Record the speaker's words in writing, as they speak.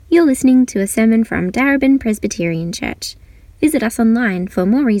You're listening to a sermon from Darebin Presbyterian Church. Visit us online for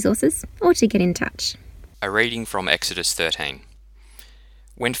more resources or to get in touch. A reading from Exodus 13.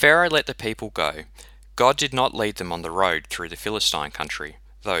 When Pharaoh let the people go, God did not lead them on the road through the Philistine country,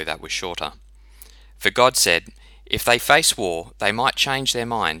 though that was shorter. For God said, if they face war, they might change their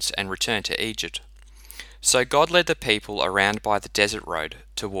minds and return to Egypt. So God led the people around by the desert road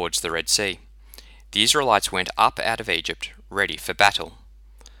towards the Red Sea. The Israelites went up out of Egypt, ready for battle.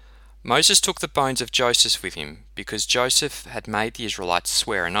 Moses took the bones of Joseph with him, because Joseph had made the Israelites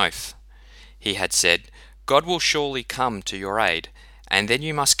swear an oath. He had said, God will surely come to your aid, and then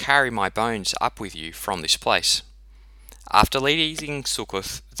you must carry my bones up with you from this place. After leaving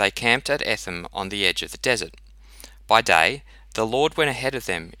Succoth, they camped at Etham on the edge of the desert. By day, the Lord went ahead of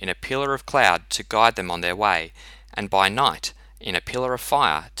them in a pillar of cloud to guide them on their way, and by night in a pillar of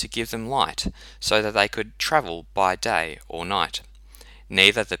fire to give them light, so that they could travel by day or night.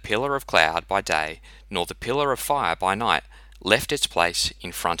 Neither the pillar of cloud by day nor the pillar of fire by night left its place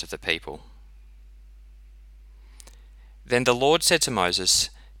in front of the people. Then the Lord said to Moses,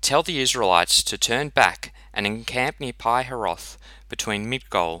 tell the Israelites to turn back and encamp near Pi-hahiroth, between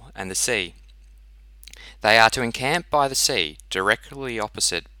Migdol and the sea. They are to encamp by the sea, directly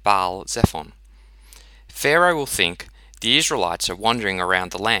opposite Baal-zephon. Pharaoh will think the Israelites are wandering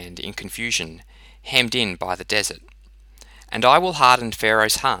around the land in confusion, hemmed in by the desert. And I will harden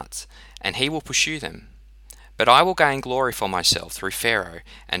Pharaoh's heart, and he will pursue them. But I will gain glory for myself through Pharaoh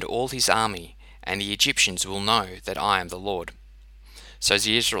and all his army, and the Egyptians will know that I am the Lord. So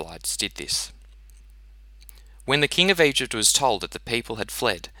the Israelites did this. When the king of Egypt was told that the people had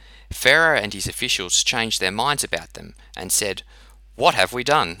fled, Pharaoh and his officials changed their minds about them and said, what have we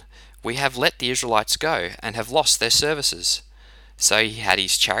done? We have let the Israelites go and have lost their services. So he had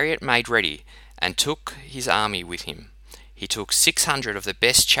his chariot made ready and took his army with him. He took 600 of the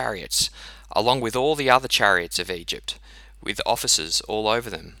best chariots, along with all the other chariots of Egypt, with officers all over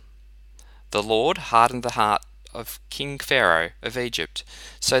them. The Lord hardened the heart of King Pharaoh of Egypt,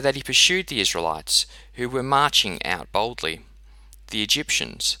 so that he pursued the Israelites, who were marching out boldly. The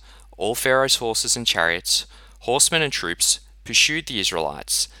Egyptians, all Pharaoh's horses and chariots, horsemen and troops, pursued the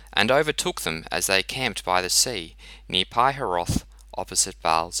Israelites, and overtook them as they camped by the sea, near Pi-hahiroth, opposite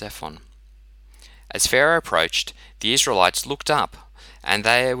Baal-zephon. As Pharaoh approached, the Israelites looked up, and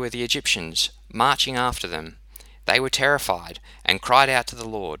there were the Egyptians, marching after them. They were terrified, and cried out to the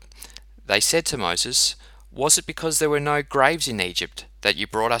Lord. They said to Moses, was it because there were no graves in Egypt that you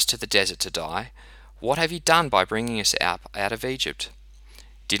brought us to the desert to die? What have you done by bringing us out of Egypt?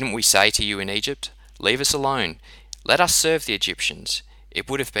 Didn't we say to you in Egypt, leave us alone, let us serve the Egyptians? It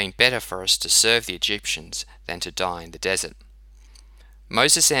would have been better for us to serve the Egyptians than to die in the desert.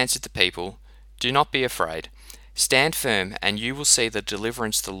 Moses answered the people, do not be afraid. Stand firm, and you will see the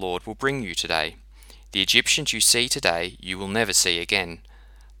deliverance the Lord will bring you today. The Egyptians you see today, you will never see again.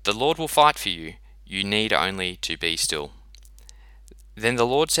 The Lord will fight for you. You need only to be still. Then the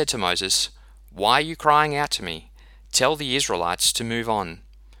Lord said to Moses, why are you crying out to me? Tell the Israelites to move on.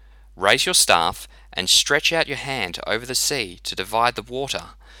 Raise your staff and stretch out your hand over the sea to divide the water,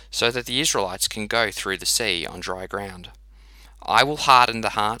 so that the Israelites can go through the sea on dry ground. I will harden the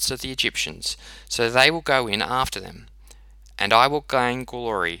hearts of the Egyptians, so they will go in after them. And I will gain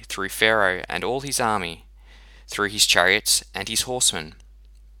glory through Pharaoh and all his army, through his chariots and his horsemen.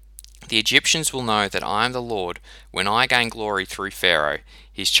 The Egyptians will know that I am the Lord when I gain glory through Pharaoh,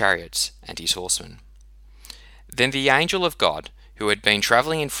 his chariots and his horsemen. Then the angel of God, who had been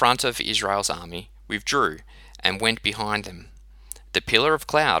travelling in front of Israel's army, withdrew and went behind them. The pillar of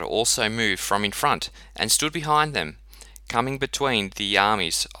cloud also moved from in front and stood behind them, coming between the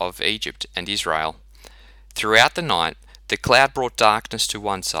armies of Egypt and Israel. Throughout the night, the cloud brought darkness to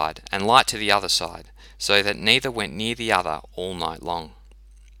one side and light to the other side, so that neither went near the other all night long.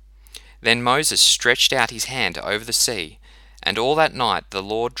 Then Moses stretched out his hand over the sea, and all that night the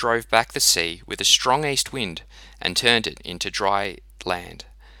Lord drove back the sea with a strong east wind and turned it into dry land.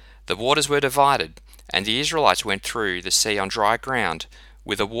 The waters were divided, and the Israelites went through the sea on dry ground,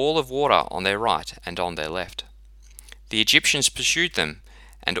 with a wall of water on their right and on their left. The Egyptians pursued them,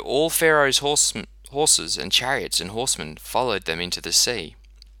 and all Pharaoh's horses and chariots and horsemen followed them into the sea.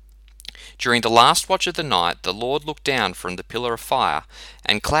 During the last watch of the night, the Lord looked down from the pillar of fire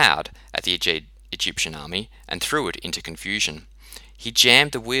and cloud at the Egyptian army and threw it into confusion. He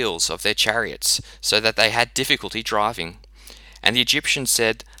jammed the wheels of their chariots so that they had difficulty driving. And the Egyptians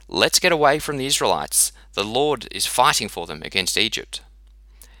said, let's get away from the Israelites. The Lord is fighting for them against Egypt.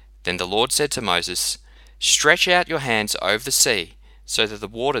 Then the Lord said to Moses, stretch out your hands over the sea, so that the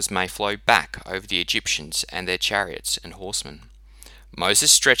waters may flow back over the Egyptians and their chariots and horsemen.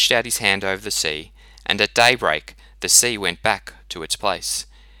 Moses stretched out his hand over the sea, and at daybreak the sea went back to its place.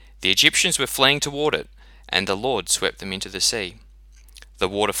 The Egyptians were fleeing toward it, and the Lord swept them into the sea. The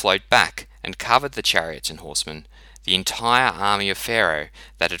water flowed back and covered the chariots and horsemen, the entire army of Pharaoh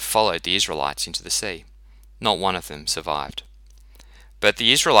that had followed the Israelites into the sea. Not one of them survived. But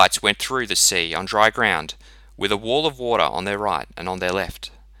the Israelites went through the sea on dry ground, with a wall of water on their right and on their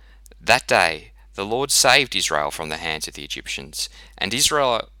left. That day the Lord saved Israel from the hands of the Egyptians, and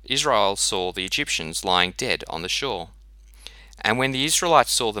Israel saw the Egyptians lying dead on the shore. And when the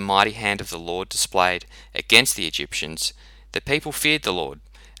Israelites saw the mighty hand of the Lord displayed against the Egyptians, the people feared the Lord,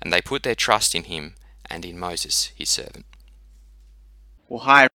 and they put their trust in him and in Moses, his servant. Well,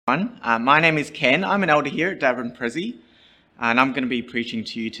 hi everyone. My name is Ken. I'm an elder here at Darebin Prezi, and I'm going to be preaching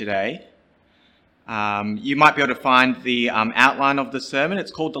to you today. You might be able to find the outline of the sermon.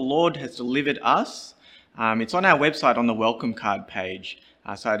 It's called "The Lord Has Delivered Us." It's on our website on the welcome card page,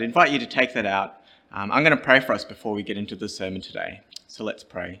 so I'd invite you to take that out. I'm going to pray for us before we get into the sermon today. So let's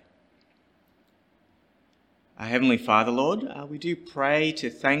pray. Our Heavenly Father, Lord, we do pray to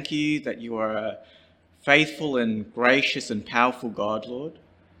thank you that you are a faithful and gracious and powerful God, Lord.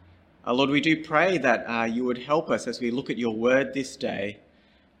 Lord, we do pray that you would help us as we look at your word this day,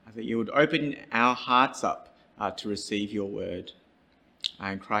 that you would open our hearts up to receive your word.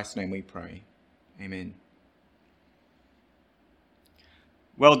 In Christ's name we pray. Amen.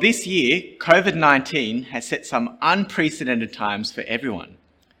 Well, this year, COVID-19 has set some unprecedented times for everyone.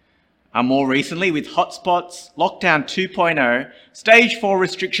 More recently, with hotspots, lockdown 2.0, stage 4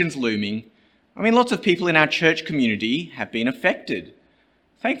 restrictions looming, lots of people in our church community have been affected.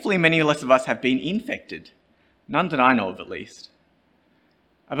 Thankfully, many less of us have been infected. None that I know of, at least.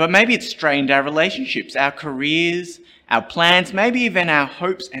 But maybe it's strained our relationships, our careers, our plans, maybe even our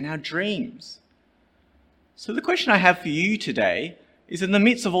hopes and our dreams. So the question I have for you today is, in the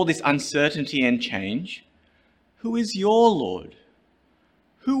midst of all this uncertainty and change, who is your Lord?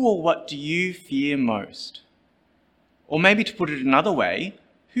 Who or what do you fear most? Or maybe to put it another way,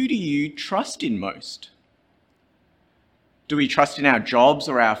 who do you trust in most? Do we trust in our jobs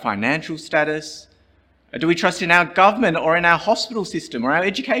or our financial status? Or do we trust in our government or in our hospital system or our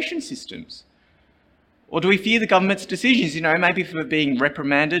education systems? Or do we fear the government's decisions, maybe for being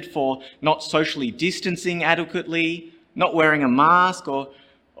reprimanded for not socially distancing adequately, not wearing a mask or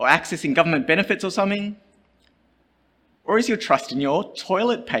accessing government benefits or something? Or is your trust in your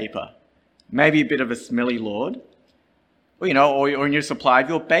toilet paper? Maybe a bit of a smelly Lord. Or in your supply of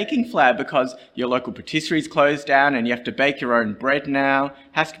your baking flour because your local patisserie's closed down and you have to bake your own bread now.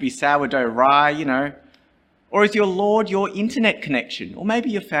 Has to be sourdough rye, Or is your Lord your internet connection? Or maybe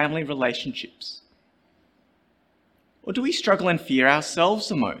your family relationships? Or do we struggle and fear ourselves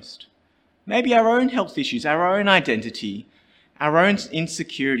the most? Maybe our own health issues, our own identity, our own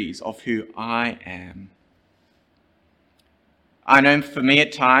insecurities of who I am. I know for me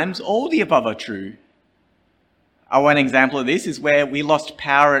at times, all the above are true. One example of this is where we lost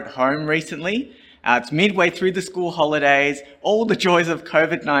power at home recently. It's midway through the school holidays, all the joys of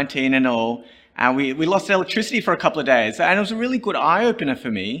COVID-19 and all. We lost electricity for a couple of days, and it was a really good eye-opener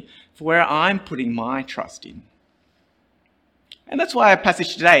for me for where I'm putting my trust in. And that's why our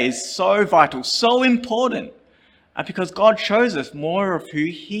passage today is so vital, so important, because God shows us more of who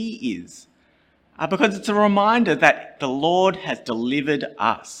he is. Because it's a reminder that the Lord has delivered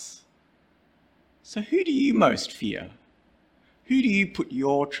us. So who do you most fear? Who do you put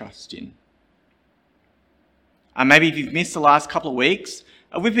your trust in? Maybe if you've missed the last couple of weeks,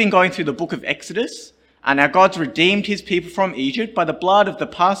 we've been going through the book of Exodus, and now God's redeemed his people from Egypt by the blood of the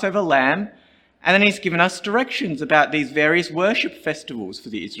Passover lamb, and then he's given us directions about these various worship festivals for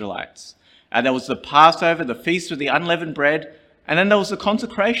the Israelites. There was the Passover, the Feast of the Unleavened Bread, and then there was the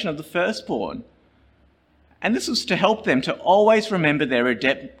consecration of the firstborn. And this was to help them to always remember their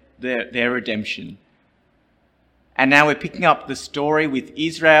redemption. And now we're picking up the story with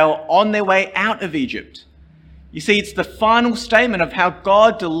Israel on their way out of Egypt. You see, it's the final statement of how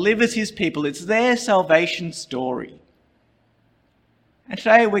God delivers his people. It's their salvation story. And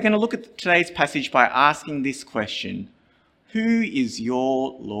today we're going to look at today's passage by asking this question: who is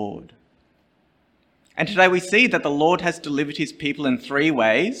your Lord? And today we see that the Lord has delivered his people in three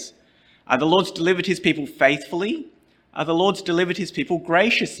ways. The Lord's delivered his people faithfully, the Lord's delivered his people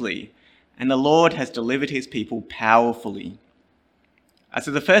graciously, and the Lord has delivered his people powerfully.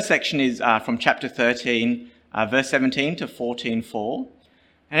 So the first section is from chapter 13, verse 17 to 14:4,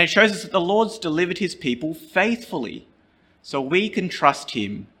 and it shows us that the Lord's delivered his people faithfully, so we can trust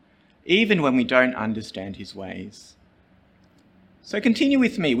him even when we don't understand his ways. So continue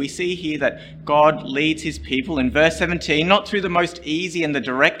with me. We see here that God leads his people in verse 17, not through the most easy and the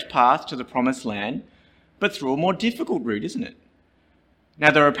direct path to the promised land, but through a more difficult route, isn't it?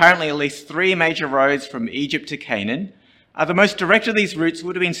 Now, there are apparently at least 3 major roads from Egypt to Canaan. The most direct of these routes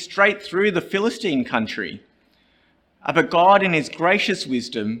would have been straight through the Philistine country. But God, in his gracious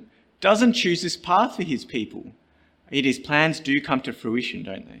wisdom, doesn't choose this path for his people. Yet his plans do come to fruition,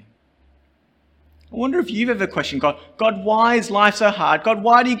 don't they? I wonder if you've ever questioned God, why is life so hard? God,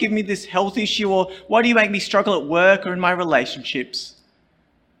 why do you give me this health issue? Or why do you make me struggle at work or in my relationships?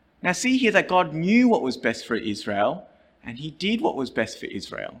 Now see here that God knew what was best for Israel, and he did what was best for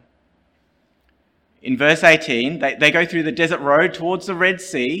Israel. In verse 18, they go through the desert road towards the Red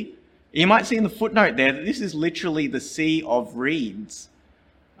Sea. You might see in the footnote there that this is literally the Sea of Reeds.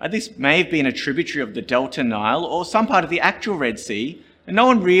 This may have been a tributary of the Delta Nile or some part of the actual Red Sea, and no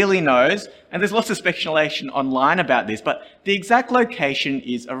one really knows, and there's lots of speculation online about this, but the exact location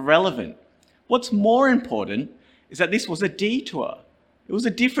is irrelevant. What's more important is that this was a detour. It was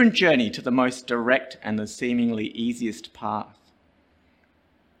a different journey to the most direct and the seemingly easiest path.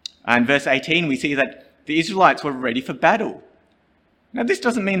 In verse 18, we see that the Israelites were ready for battle. Now, this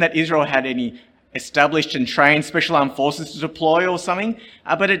doesn't mean that Israel had any established and trained special armed forces to deploy or something,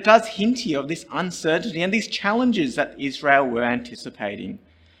 but it does hint here of this uncertainty and these challenges that Israel were anticipating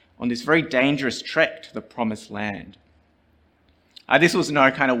on this very dangerous trek to the promised land. This was no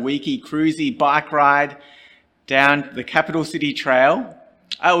kind of weeky, cruisy bike ride down the capital city trail.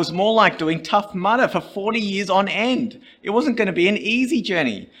 It was more like doing Tough Mudder for 40 years on end. It wasn't going to be an easy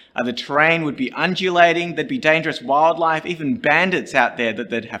journey. The terrain would be undulating, there'd be dangerous wildlife, even bandits out there that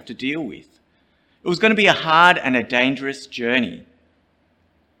they'd have to deal with. It was going to be a hard and a dangerous journey.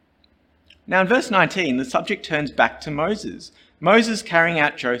 Now in verse 19, the subject turns back to Moses. Moses carrying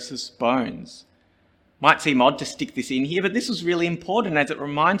out Joseph's bones. Might seem odd to stick this in here, but this was really important as it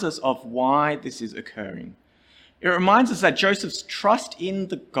reminds us of why this is occurring. It reminds us that Joseph's trust in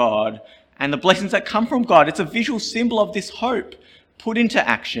the God and the blessings that come from God, it's a visual symbol of this hope put into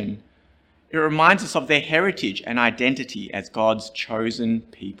action. It reminds us of their heritage and identity as God's chosen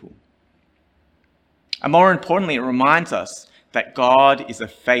people. And more importantly, it reminds us that God is a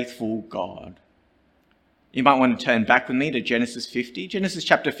faithful God. You might want to turn back with me to Genesis 50. Genesis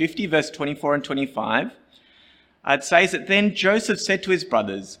chapter 50, verse 24 and 25. It says that then Joseph said to his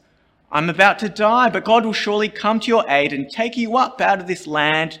brothers, I'm about to die, but God will surely come to your aid and take you up out of this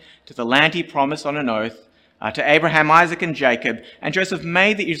land to the land he promised on an oath to Abraham, Isaac, and Jacob. And Joseph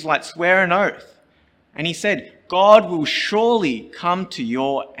made the Israelites swear an oath. And he said, God will surely come to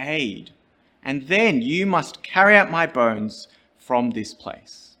your aid. And then you must carry out my bones from this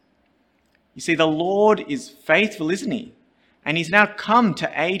place. You see, the Lord is faithful, isn't he? And he's now come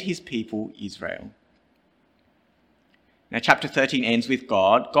to aid his people, Israel. Now, chapter 13 ends with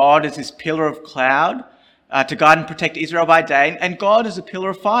God. God is this pillar of cloud to guide and protect Israel by day, and God is a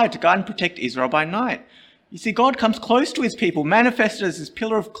pillar of fire to guide and protect Israel by night. You see, God comes close to his people, manifested as this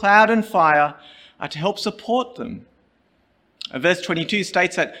pillar of cloud and fire to help support them. Verse 22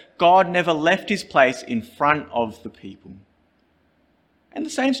 states that God never left his place in front of the people. And the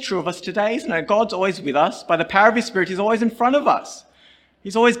same is true of us today, isn't it? God's always with us. By the power of his Spirit, he's always in front of us.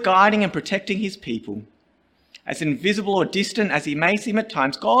 He's always guiding and protecting his people. As invisible or distant as he may seem at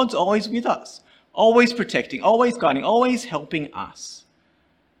times, God's always with us, always protecting, always guiding, always helping us.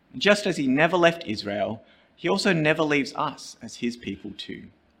 And just as he never left Israel, he also never leaves us as his people too.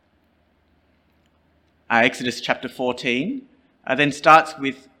 Exodus chapter 14 then starts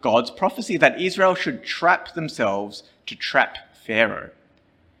with God's prophecy that Israel should trap themselves to trap Pharaoh.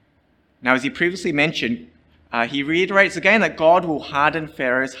 Now, as he previously mentioned, he reiterates again that God will harden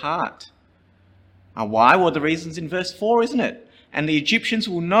Pharaoh's heart. Why? Well, the reason's in verse 4, isn't it? And the Egyptians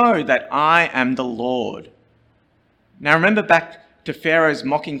will know that I am the Lord. Now, remember back to Pharaoh's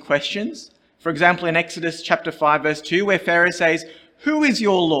mocking questions? For example, in Exodus chapter 5, verse 2, where Pharaoh says, "Who is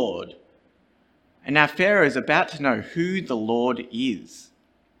your Lord?" And now Pharaoh is about to know who the Lord is.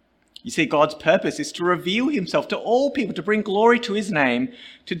 You see, God's purpose is to reveal himself to all people, to bring glory to his name,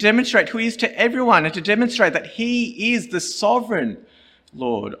 to demonstrate who he is to everyone, and to demonstrate that he is the sovereign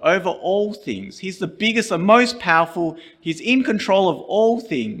Lord over all things. He's the biggest, the most powerful. He's in control of all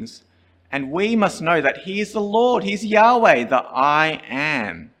things. And we must know that he is the Lord. He's Yahweh, the I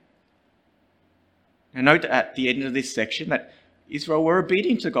am. Now note at the end of this section that Israel were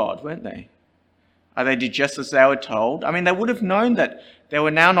obedient to God, weren't they? They did just as they were told. I mean, they would have known that they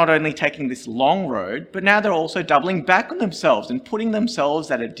were now not only taking this long road, but now they're also doubling back on themselves and putting themselves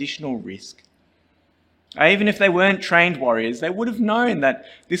at additional risk. Even if they weren't trained warriors, they would have known that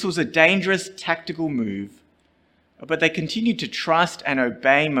this was a dangerous tactical move. but they continued to trust and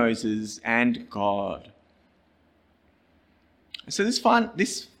obey Moses and God. So this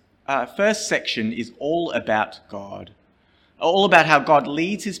first section is all about God, all about how God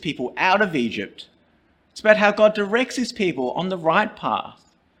leads his people out of Egypt. It's about how God directs his people on the right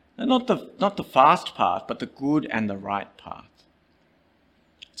path, and not the fast path, but the good and the right path.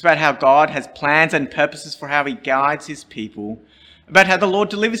 It's about how God has plans and purposes for how he guides his people, about how the Lord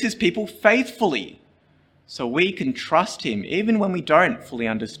delivers his people faithfully, so we can trust him even when we don't fully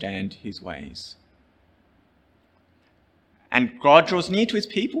understand his ways. And God draws near to his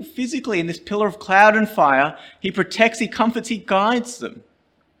people physically in this pillar of cloud and fire. He protects, he comforts, he guides them.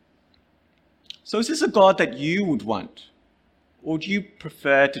 So is this a God that you would want? Or do you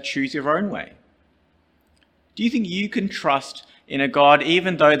prefer to choose your own way? Do you think you can trust in a God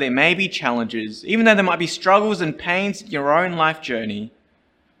even though there may be challenges, even though there might be struggles and pains in your own life journey,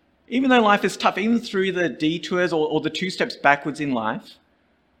 even though life is tough, even through the detours or the 2 steps backwards in life?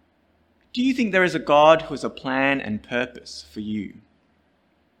 Do you think there is a God who has a plan and purpose for you?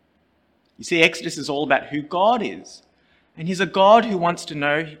 You see, Exodus is all about who God is. And he's a God who wants to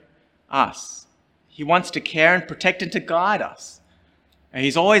know us. He wants to care and protect and to guide us. And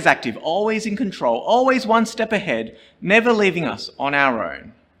he's always active, always in control, always one step ahead, never leaving us on our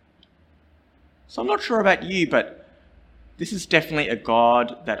own. So I'm not sure about you, but this is definitely a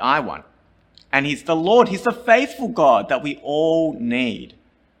God that I want. And he's the Lord. He's the faithful God that we all need.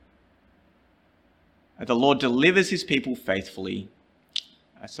 The Lord delivers his people faithfully,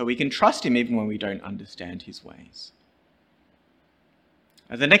 so we can trust him even when we don't understand his ways.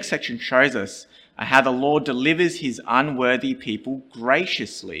 The next section shows us how the Lord delivers his unworthy people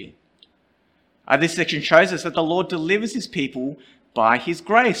graciously. This section shows us that the Lord delivers his people by his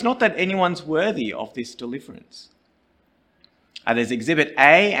grace, not that anyone's worthy of this deliverance. There's Exhibit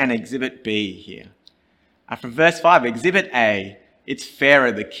A and Exhibit B here. From verse 5, Exhibit A, it's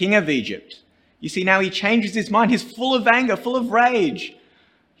Pharaoh, the king of Egypt. You see, now he changes his mind. He's full of anger, full of rage.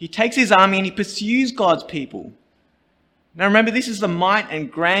 He takes his army and he pursues God's people. Now remember, this is the might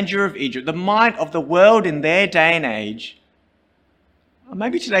and grandeur of Egypt, the might of the world in their day and age.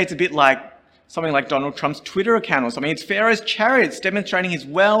 Maybe today it's a bit like something like Donald Trump's Twitter account or something. It's Pharaoh's chariots demonstrating his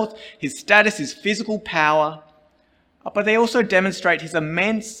wealth, his status, his physical power. But they also demonstrate his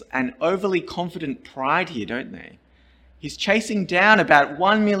immense and overly confident pride here, don't they? He's chasing down about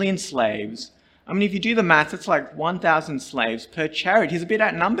 1 million slaves. I mean, if you do the maths, it's like 1,000 slaves per chariot. He's a bit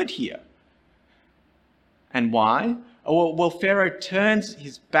outnumbered here. And why? Well, Pharaoh turns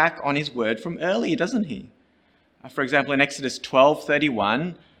his back on his word from earlier, doesn't he? For example, in Exodus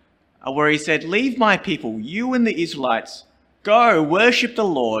 12:31, where he said, "Leave my people, you and the Israelites, go worship the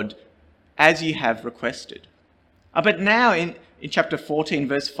Lord as you have requested." But now in chapter 14,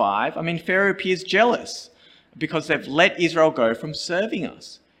 verse 5, Pharaoh appears jealous because they've let Israel go from serving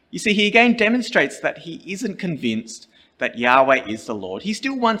us. You see, he again demonstrates that he isn't convinced that Yahweh is the Lord. He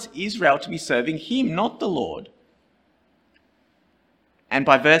still wants Israel to be serving him, not the Lord. And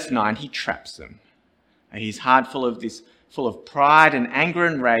by verse 9, he traps them. His heart full of pride and anger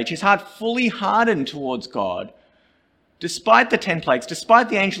and rage, his heart fully hardened towards God. Despite the 10 plagues, despite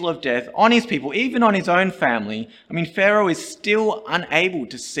the angel of death on his people, even on his own family, Pharaoh is still unable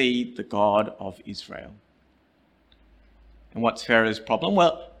to see the God of Israel. And what's Pharaoh's problem?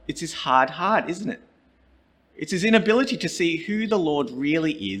 Well, it's his hard heart, isn't it? It's his inability to see who the Lord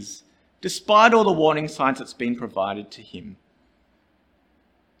really is, despite all the warning signs that's been provided to him.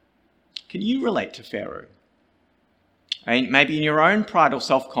 Can you relate to Pharaoh? Maybe in your own pride or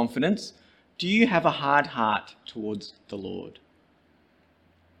self-confidence, do you have a hard heart towards the Lord?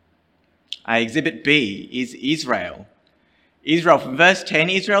 Exhibit B is Israel. Israel, from verse 10,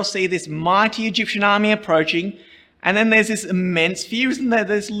 Israel see this mighty Egyptian army approaching, and then there's this immense fear, isn't there?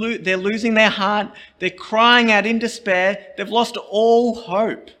 They're losing their heart. They're crying out in despair. They've lost all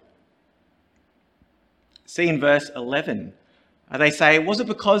hope. See in verse 11, they say, "Was it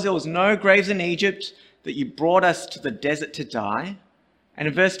because there was no graves in Egypt that you brought us to the desert to die?" And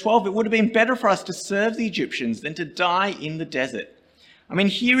in verse 12, "It would have been better for us to serve the Egyptians than to die in the desert."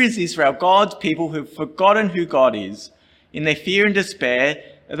 Here is Israel, God's people who've forgotten who God is. In their fear and despair,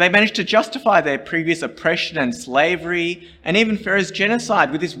 they managed to justify their previous oppression and slavery, and even Pharaoh's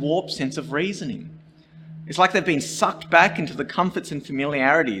genocide with this warped sense of reasoning. It's like they've been sucked back into the comforts and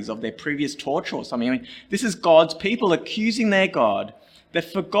familiarities of their previous torture or something. This is God's people accusing their God. They've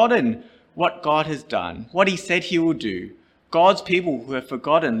forgotten what God has done, what he said he will do. God's people who have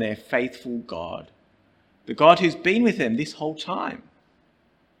forgotten their faithful God, the God who's been with them this whole time.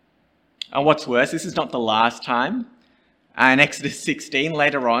 And what's worse, this is not the last time. In Exodus 16,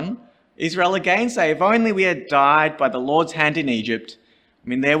 later on, Israel again say, if only we had died by the Lord's hand in Egypt. I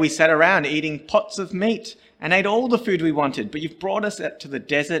mean, there we sat around eating pots of meat and ate all the food we wanted, but you've brought us out to the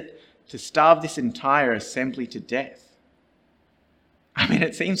desert to starve this entire assembly to death. I mean,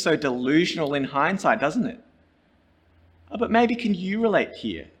 it seems so delusional in hindsight, doesn't it? But maybe can you relate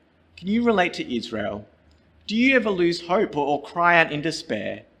here? Can you relate to Israel? Do you ever lose hope or cry out in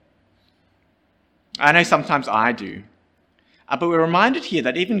despair? I know sometimes I do. But we're reminded here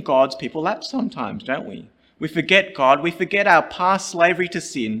that even God's people lapse sometimes, don't we? We forget God, we forget our past slavery to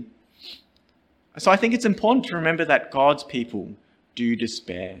sin. So I think it's important to remember that God's people do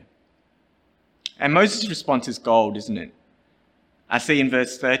despair. And Moses' response is gold, isn't it? I see in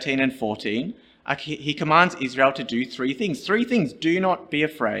verse 13 and 14, he commands Israel to do three things. Three things: do not be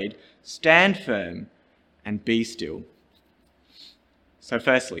afraid, stand firm, and be still. So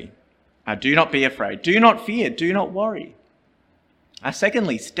firstly, do not be afraid, do not fear, do not worry.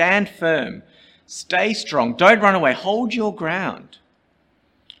 Secondly, stand firm, stay strong, don't run away, hold your ground.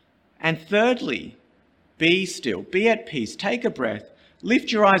 And thirdly, be still, be at peace, take a breath,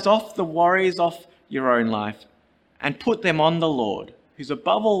 lift your eyes off the worries of your own life and put them on the Lord, who's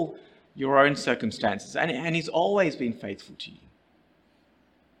above all your own circumstances, and he's always been faithful to you.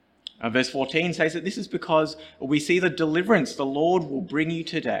 Verse 14 says that this is because we see the deliverance the Lord will bring you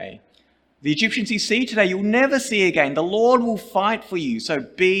today. The Egyptians you see today, you'll never see again. The Lord will fight for you, so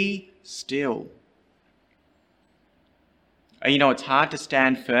be still. You know, it's hard to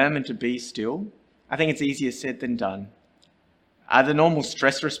stand firm and to be still. I think it's easier said than done. The normal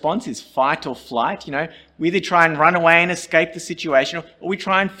stress response is fight or flight. You know, we either try and run away and escape the situation, or we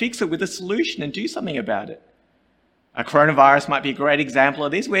try and fix it with a solution and do something about it. A coronavirus might be a great example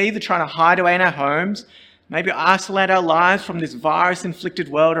of this. We're either trying to hide away in our homes, maybe isolate our lives from this virus-inflicted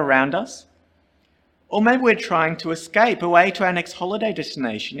world around us, or maybe we're trying to escape away to our next holiday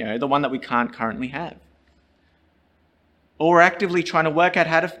destination, you know, the one that we can't currently have. Or we're actively trying to work out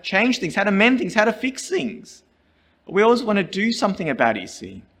how to change things, how to mend things, how to fix things. We always want to do something about it, you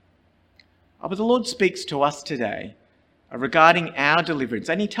see. But the Lord speaks to us today regarding our deliverance,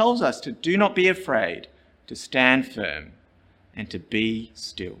 and he tells us to do not be afraid, to stand firm, and to be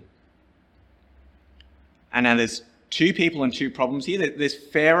still. And now there's two people and two problems here. There's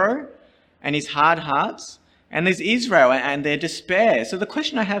Pharaoh and his hard hearts, and there's Israel and their despair. So the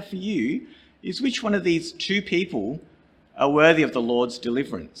question I have for you is, which one of these two people are worthy of the Lord's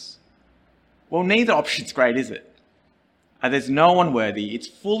deliverance? Well, neither option's great, is it? There's no one worthy. It's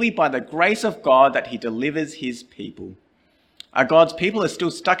fully by the grace of God that he delivers his people. God's people are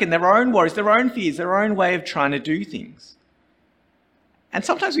still stuck in their own worries, their own fears, their own way of trying to do things. And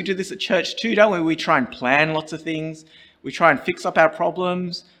sometimes we do this at church too, don't we? We try and plan lots of things. We try and fix up our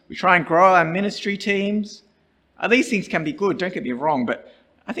problems. We try and grow our ministry teams. These things can be good, don't get me wrong, but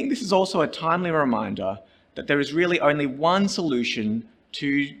I think this is also a timely reminder that there is really only one solution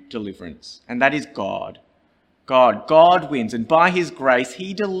to deliverance, and that is God. God wins, and by his grace,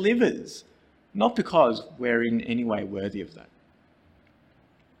 he delivers, not because we're in any way worthy of that.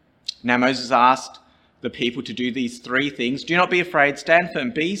 Now Moses asked the people to do these three things: do not be afraid, stand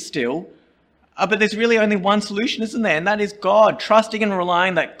firm, be still. But there's really only one solution, isn't there? And that is God, trusting and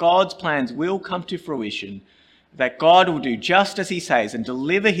relying that God's plans will come to fruition, that God will do just as he says and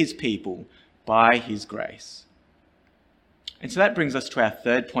deliver his people by his grace. And so that brings us to our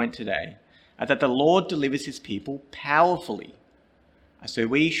third point today, that the Lord delivers his people powerfully. So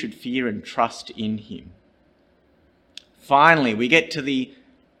we should fear and trust in him. Finally, we get to the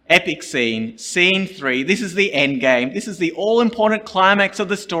epic scene 3. This is the end game. This is the all-important climax of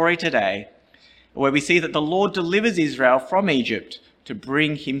the story today, where we see that the Lord delivers Israel from Egypt to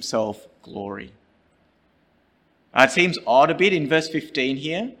bring himself glory. It seems odd a bit in verse 15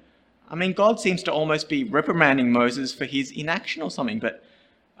 here. I mean, God seems to almost be reprimanding Moses for his inaction or something, but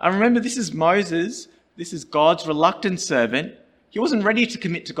remember, this is Moses. This is God's reluctant servant. He wasn't ready to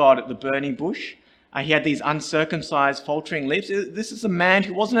commit to God at the burning bush. He had these uncircumcised, faltering lips. This is a man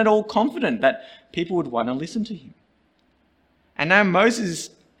who wasn't at all confident that people would want to listen to him. And now Moses is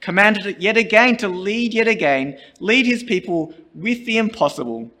commanded yet again to lead his people with the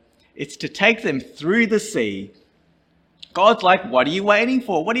impossible. It's to take them through the sea. God's like, what are you waiting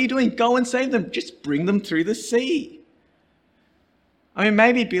for? What are you doing? Go and save them. Just bring them through the sea. I mean,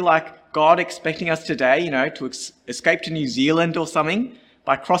 maybe it'd be like God expecting us today, to escape to New Zealand or something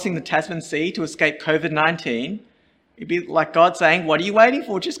by crossing the Tasman Sea to escape COVID-19. It'd be like God saying, what are you waiting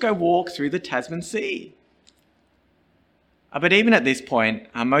for? Just go walk through the Tasman Sea. But even at this point,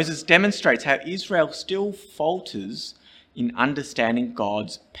 Moses demonstrates how Israel still falters in understanding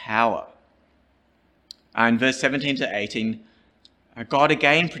God's power. In verse 17 to 18, God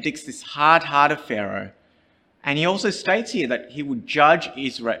again predicts this hard heart of Pharaoh, and he also states here that he would judge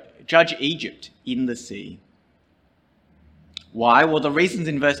Egypt in the sea. Why? Well, the reason's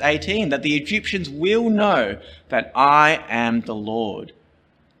in verse 18, that the Egyptians will know that I am the Lord.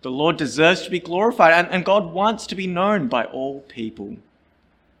 The Lord deserves to be glorified, and God wants to be known by all people.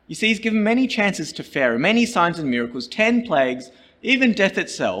 You see, he's given many chances to Pharaoh, many signs and miracles, 10 plagues, even death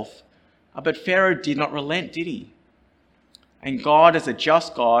itself. But Pharaoh did not relent, did he? And God, as a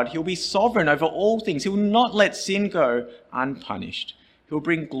just God, he'll be sovereign over all things. He will not let sin go unpunished. He'll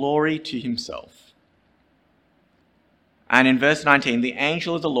bring glory to himself. And in verse 19, the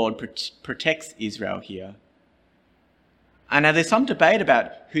angel of the Lord protects Israel here. And now there's some debate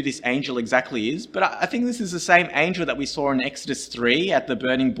about who this angel exactly is, but I think this is the same angel that we saw in Exodus 3 at the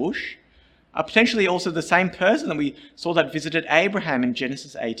burning bush. Potentially also the same person that we saw that visited Abraham in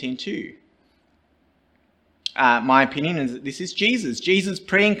Genesis 18:2. My opinion is that this is Jesus. Jesus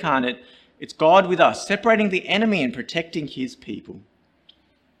pre-incarnate. It's God with us, separating the enemy and protecting his people.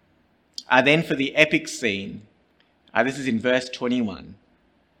 Then for the epic scene, this is in verse 21.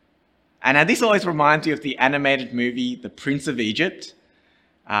 And this always reminds me of the animated movie, The Prince of Egypt.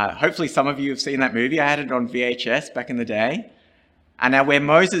 Hopefully some of you have seen that movie. I had it on VHS back in the day. And now where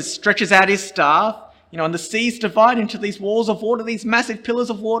Moses stretches out his staff, and the seas divide into these walls of water, these massive pillars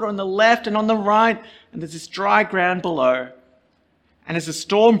of water on the left and on the right, and there's this dry ground below. And as the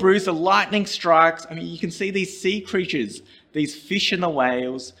storm brews, the lightning strikes. You can see these sea creatures, these fish and the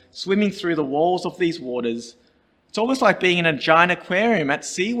whales, swimming through the walls of these waters. It's almost like being in a giant aquarium at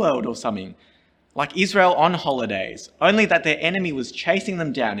SeaWorld or something, like Israel on holidays, only that their enemy was chasing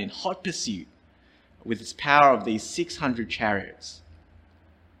them down in hot pursuit with the power of these 600 chariots.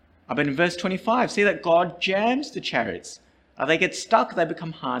 But in verse 25, see that God jams the chariots. They get stuck, they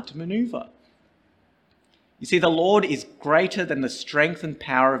become hard to maneuver. You see, the Lord is greater than the strength and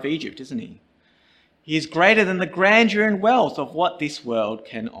power of Egypt, isn't he? He is greater than the grandeur and wealth of what this world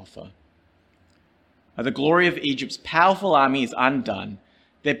can offer. The glory of Egypt's powerful army is undone.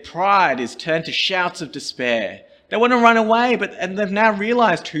 Their pride is turned to shouts of despair. They want to run away, and they've now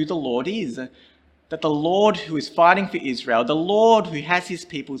realized who the Lord is. That the Lord who is fighting for Israel, the Lord who has his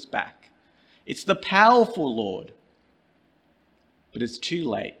people's back. It's the powerful Lord. But it's too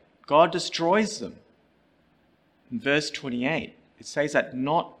late. God destroys them. In verse 28, it says that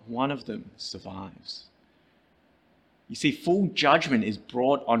not one of them survives. You see, full judgment is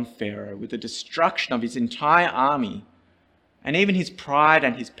brought on Pharaoh with the destruction of his entire army and even his pride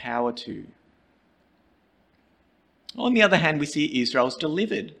and his power too. On the other hand, we see Israel's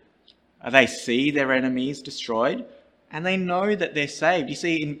delivered. They see their enemies destroyed and they know that they're saved. You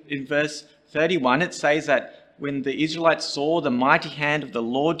see, in verse 31, it says that when the Israelites saw the mighty hand of the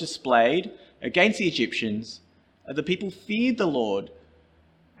Lord displayed against the Egyptians, the people feared the Lord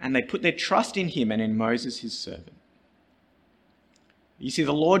and they put their trust in him and in Moses, his servant. You see,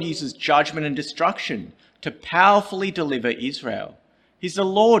 the Lord uses judgment and destruction to powerfully deliver Israel. He's the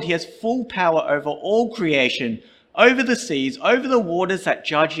Lord. He has full power over all creation, over the seas, over the waters that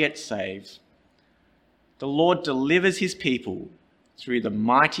judge yet save. The Lord delivers his people through the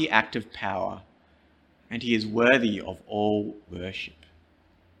mighty act of power, and he is worthy of all worship.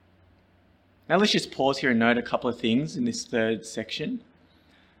 Now let's just pause here and note a couple of things in this third section.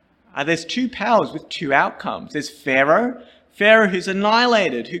 There's two powers with two outcomes. There's Pharaoh who's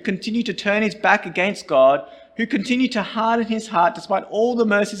annihilated, who continued to turn his back against God, who continued to harden his heart despite all the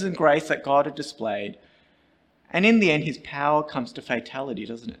mercies and grace that God had displayed. And in the end, his power comes to fatality,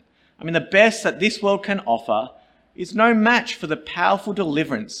 doesn't it? The best that this world can offer is no match for the powerful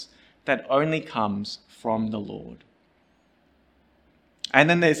deliverance that only comes from the Lord. And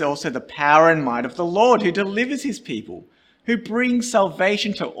then there's also the power and might of the Lord who delivers his people, who brings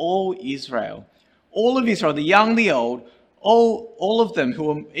salvation to all Israel. All of Israel, the young, the old, all of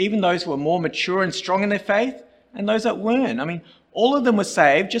them, even those who were more mature and strong in their faith, and those that weren't. All of them were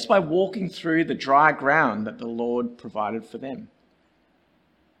saved just by walking through the dry ground that the Lord provided for them.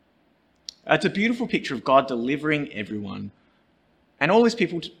 It's a beautiful picture of God delivering everyone. And all his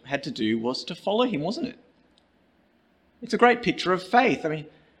people had to do was to follow him, wasn't it? It's a great picture of faith.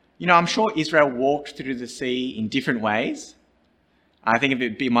 I'm sure Israel walked through the sea in different ways. I think if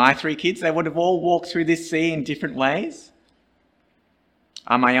it'd be my 3 kids, they would have all walked through this sea in different ways.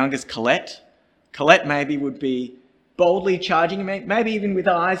 My youngest, Colette maybe would be boldly charging, maybe even with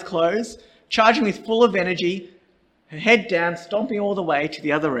her eyes closed, charging with full of energy, her head down, stomping all the way to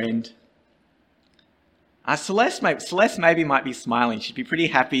the other end. Celeste maybe might be smiling. She'd be pretty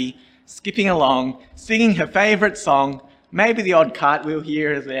happy, skipping along, singing her favourite song, maybe the odd cartwheel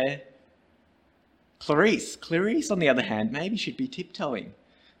here or there. Clarice, on the other hand, maybe should be tiptoeing.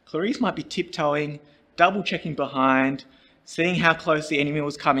 Clarice might be tiptoeing, double-checking behind, seeing how close the enemy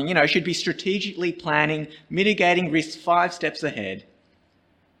was coming. Should be strategically planning, mitigating risks 5 steps ahead.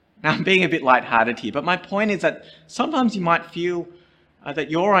 Now, I'm being a bit lighthearted here, but my point is that sometimes you might feel that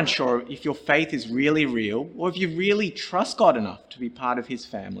you're unsure if your faith is really real or if you really trust God enough to be part of his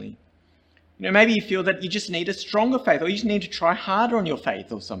family. Maybe you feel that you just need a stronger faith or you just need to try harder on your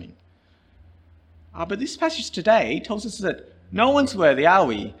faith or something. But this passage today tells us that no one's worthy, are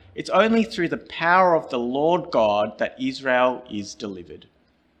we? It's only through the power of the Lord God that Israel is delivered.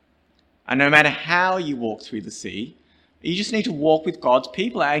 And no matter how you walk through the sea, you just need to walk with God's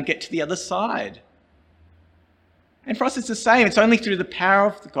people and get to the other side. And for us, it's the same. It's only through the power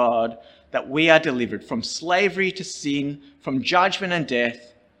of God that we are delivered from slavery to sin, from judgment and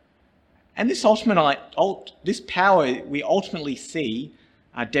death. And this power we ultimately see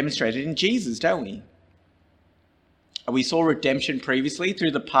demonstrated in Jesus, don't we? We saw redemption previously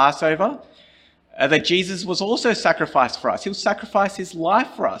through the Passover, that Jesus was also sacrificed for us. He'll sacrifice his life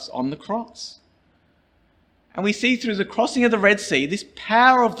for us on the cross. And we see through the crossing of the Red Sea, this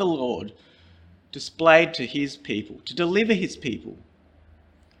power of the Lord displayed to his people, to deliver his people.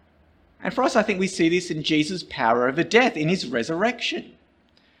 And for us, I think we see this in Jesus' power over death, in his resurrection.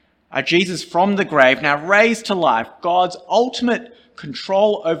 Jesus from the grave, now raised to life, God's ultimate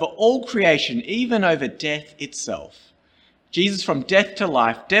control over all creation, even over death itself. Jesus from death to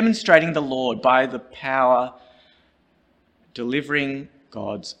life, demonstrating the Lord by the power, delivering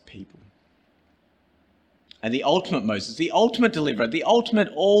God's people. And the ultimate Moses, the ultimate deliverer, the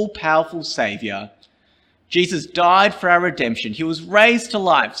ultimate all-powerful Saviour, Jesus died for our redemption. He was raised to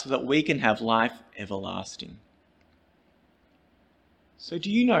life so that we can have life everlasting. So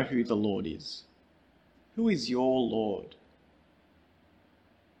do you know who the Lord is? Who is your Lord?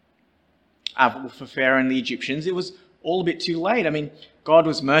 For Pharaoh and the Egyptians, it was all a bit too late. God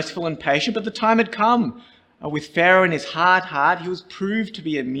was merciful and patient, but the time had come. With Pharaoh in his hard heart, he was proved to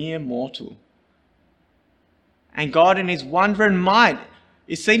be a mere mortal. And God in his wonder and might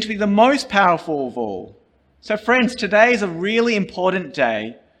is seen to be the most powerful of all. So friends, today is a really important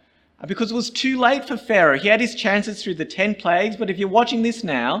day because it was too late for Pharaoh. He had his chances through the 10 plagues, but if you're watching this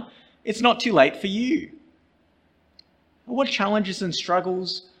now, it's not too late for you. What challenges and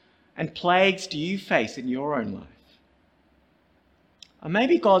struggles and plagues do you face in your own life? Or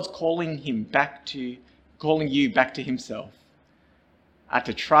maybe God's calling you back to himself,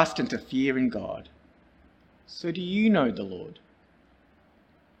 to trust and to fear in God. So do you know the Lord?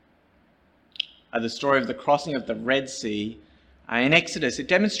 The story of the crossing of the Red Sea in Exodus, it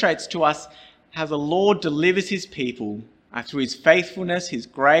demonstrates to us how the Lord delivers his people through his faithfulness, his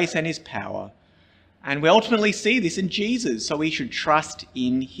grace and his power. And we ultimately see this in Jesus, so we should trust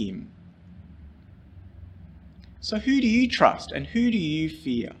in him. So who do you trust and who do you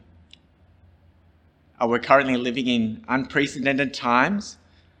fear? We're currently living in unprecedented times,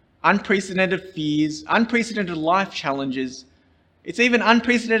 unprecedented fears, unprecedented life challenges. It's even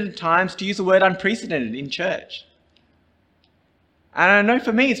unprecedented times to use the word unprecedented in church. And I know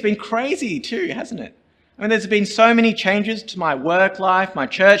for me, it's been crazy too, hasn't it? There's been so many changes to my work life, my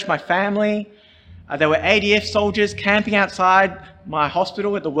church, my family. There were ADF soldiers camping outside my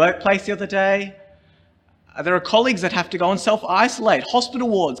hospital at the workplace the other day. There are colleagues that have to go and self-isolate, hospital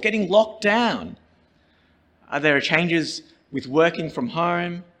wards getting locked down. There are changes with working from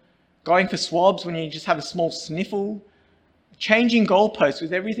home, going for swabs when you just have a small sniffle, changing goalposts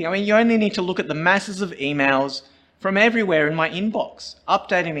with everything. You only need to look at the masses of emails from everywhere in my inbox,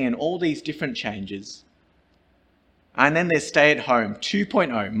 updating me on all these different changes. And then there's stay at home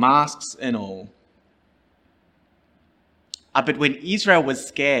 2.0, masks and all. But when Israel was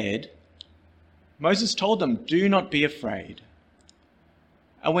scared, Moses told them, do not be afraid.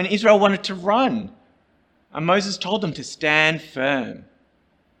 When Israel wanted to run, Moses told them to stand firm.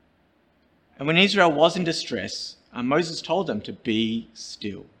 And when Israel was in distress, Moses told them to be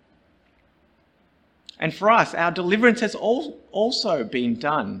still. And for us, our deliverance has also been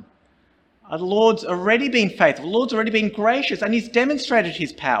done. The Lord's already been faithful. The Lord's already been gracious, and he's demonstrated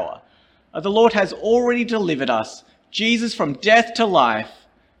his power. The Lord has already delivered us, Jesus from death to life.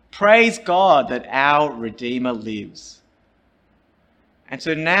 Praise God that our Redeemer lives. And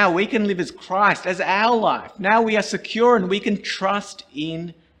so now we can live as Christ, as our life. Now we are secure and we can trust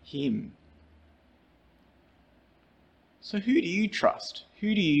in him. So who do you trust?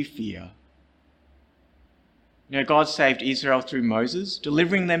 Who do you fear? God saved Israel through Moses,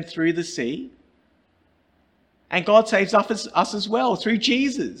 delivering them through the sea. And God saves us as well through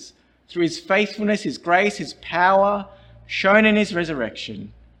Jesus, through his faithfulness, his grace, his power, shown in his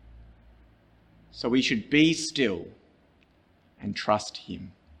resurrection. So we should be still and trust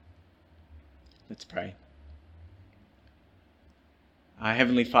him. Let's pray. Our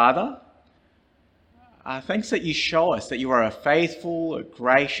Heavenly Father, thanks that you show us that you are a faithful, a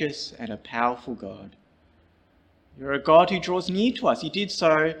gracious, and a powerful God. You're a God who draws near to us. You did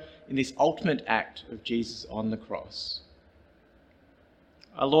so in this ultimate act of Jesus on the cross.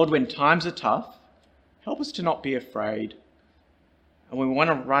 Our Lord, when times are tough, help us to not be afraid. And when we want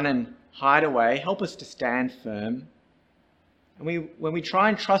to run and hide away, help us to stand firm. And when we try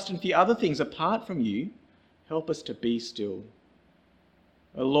and trust and fear other things apart from you, help us to be still.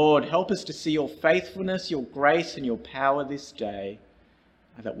 O Lord, help us to see your faithfulness, your grace, and your power this day,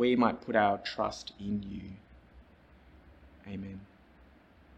 that we might put our trust in you. Amen.